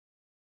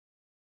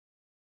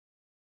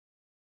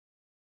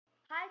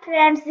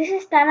Friends, this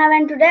is Tanav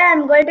and today I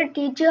am going to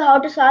teach you how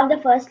to solve the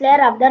first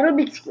layer of the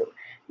Rubik's Cube.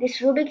 This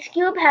Rubik's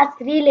Cube has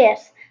 3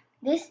 layers.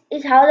 This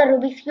is how the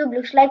Rubik's Cube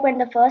looks like when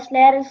the first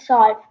layer is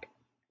solved.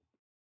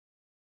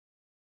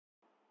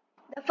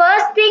 The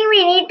first thing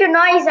we need to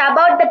know is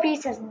about the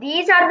pieces.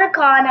 These are the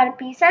corner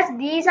pieces,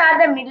 these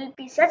are the middle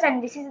pieces,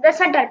 and this is the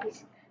center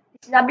piece.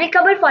 This is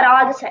applicable for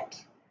all the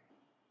sets.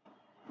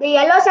 The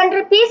yellow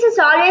center piece is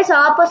always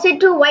opposite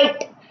to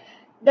white.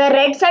 The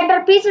red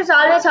center piece is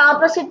always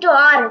opposite to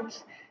orange.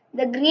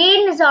 The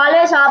green is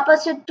always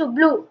opposite to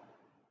blue.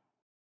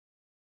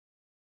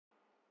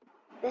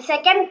 The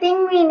second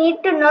thing we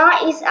need to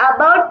know is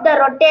about the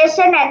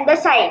rotation and the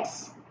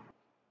sides.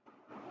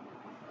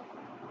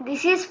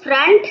 This is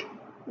front,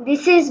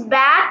 this is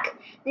back,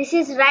 this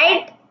is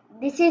right,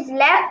 this is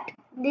left,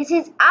 this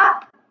is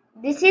up,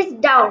 this is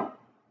down.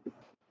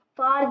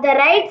 For the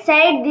right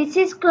side, this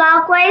is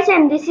clockwise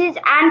and this is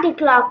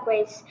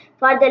anti-clockwise.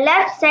 For the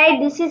left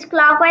side, this is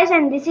clockwise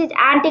and this is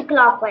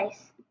anti-clockwise.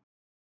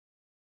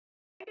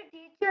 To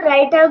teach you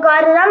right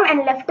algorithm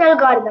and left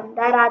algorithm.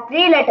 There are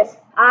 3 letters.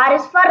 R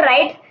is for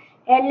right,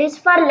 L is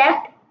for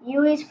left,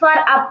 U is for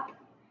up.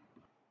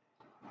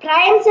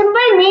 Prime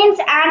symbol means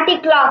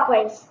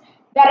anti-clockwise.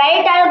 The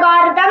right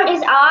algorithm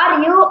is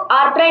R, U,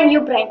 R prime,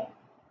 U prime.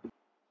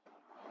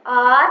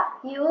 R,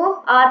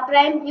 U, R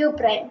prime, U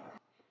prime.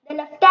 The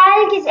left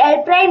alg is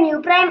L prime,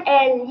 U prime,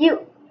 L,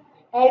 U.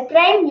 L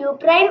prime, U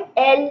prime,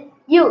 L,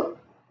 U.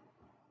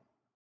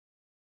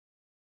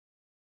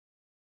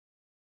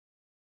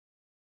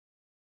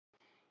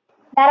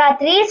 There are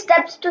 3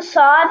 steps to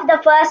solve the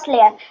first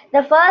layer.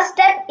 The first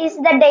step is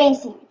the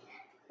daisy.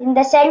 In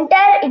the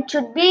center, it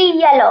should be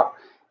yellow.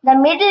 The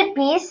middle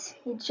piece,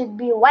 it should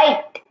be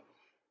white.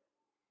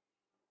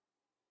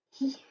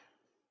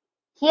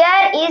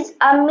 Here is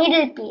a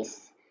middle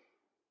piece.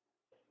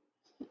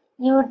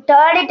 You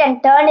turn it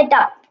and turn it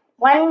up.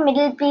 One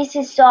middle piece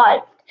is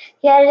solved.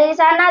 Here is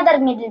another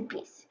middle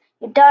piece.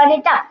 You turn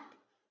it up.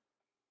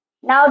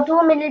 Now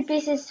 2 middle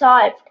pieces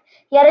solved.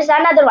 Here is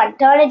another one.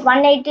 Turn it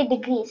 180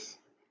 degrees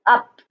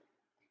up.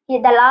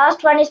 Here the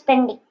last one is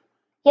pending.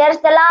 Here is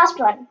the last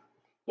one.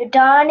 You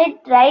turn it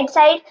right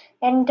side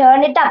and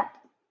turn it up.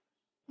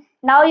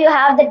 Now you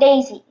have the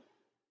daisy.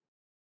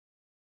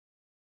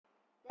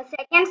 The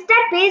second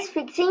step is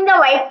fixing the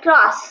white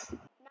cross.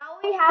 Now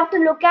we have to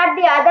look at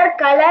the other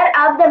color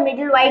of the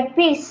middle white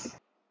piece.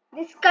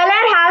 This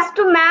color has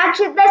to match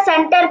with the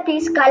center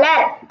piece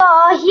color.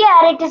 So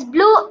here it is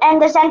blue and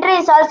the center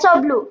is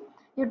also blue.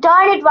 You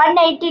turn it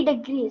 180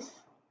 degrees.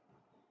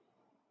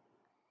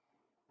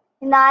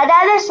 In the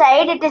other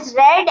side it is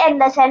red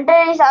and the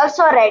center is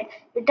also red.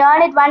 You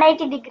turn it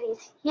 180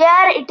 degrees.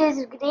 Here it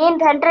is green,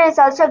 center is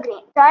also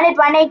green. Turn it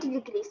 180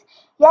 degrees.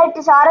 Here it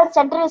is orange,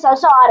 center is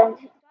also orange.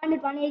 Turn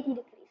it 180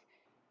 degrees.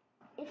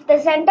 If the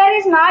center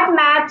is not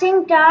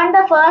matching, turn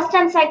the first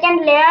and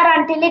second layer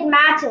until it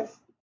matches.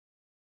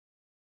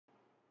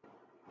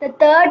 The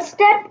third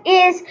step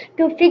is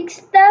to fix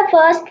the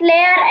first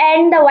layer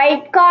and the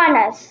white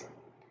corners.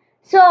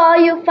 So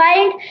you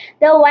find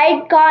the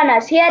white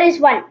corners. Here is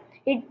one.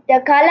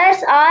 The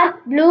colors are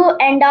blue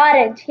and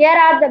orange. Here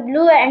are the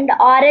blue and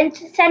orange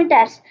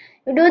centers.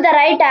 You do the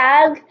right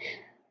alg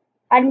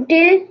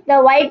until the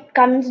white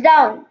comes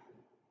down.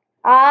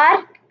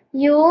 R,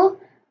 U,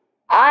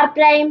 R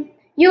prime,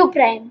 U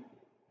prime.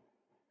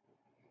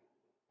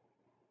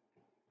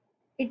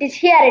 It is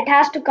here. It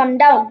has to come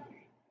down.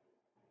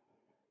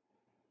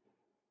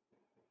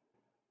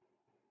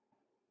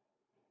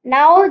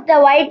 Now the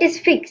white is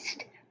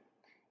fixed.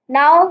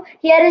 Now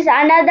here is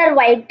another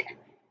white.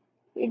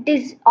 It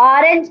is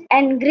orange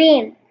and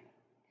green.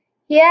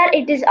 Here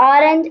it is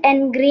orange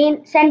and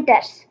green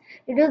centers.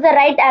 You do the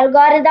right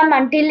algorithm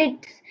until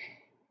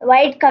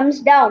white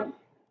comes down.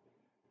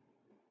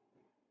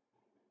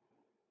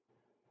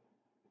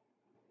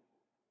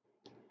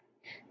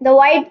 The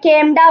white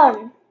came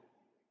down.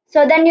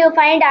 So then you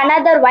find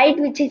another white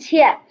which is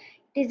here.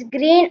 It is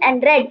green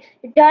and red.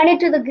 You turn it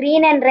to the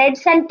green and red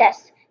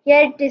centers.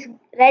 Here it is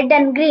red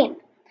and green.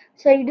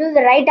 So you do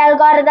the right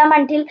algorithm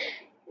until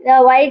the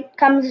white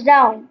comes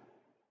down.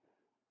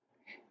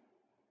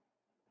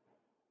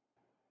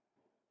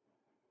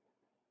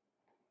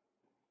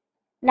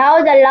 Now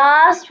the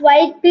last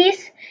white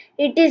piece,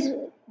 it is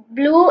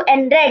blue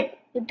and red.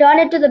 You turn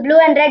it to the blue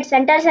and red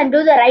centers and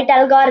do the right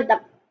algorithm.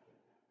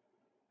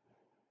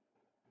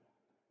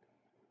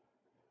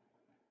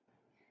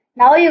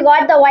 Now you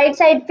got the white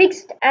side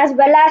fixed as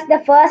well as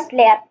the first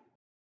layer.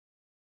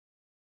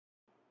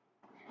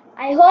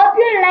 I hope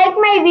you like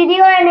my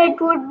video and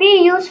it would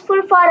be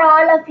useful for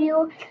all of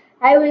you.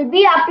 I will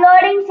be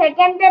uploading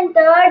second and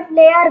third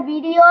layer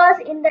videos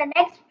in the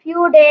next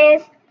few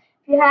days.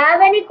 If you have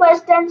any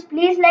questions,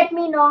 please let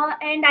me know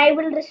and I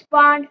will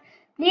respond.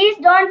 Please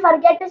don't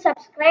forget to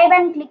subscribe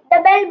and click the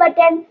bell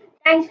button.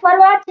 Thanks for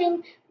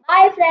watching.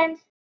 Bye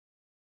friends.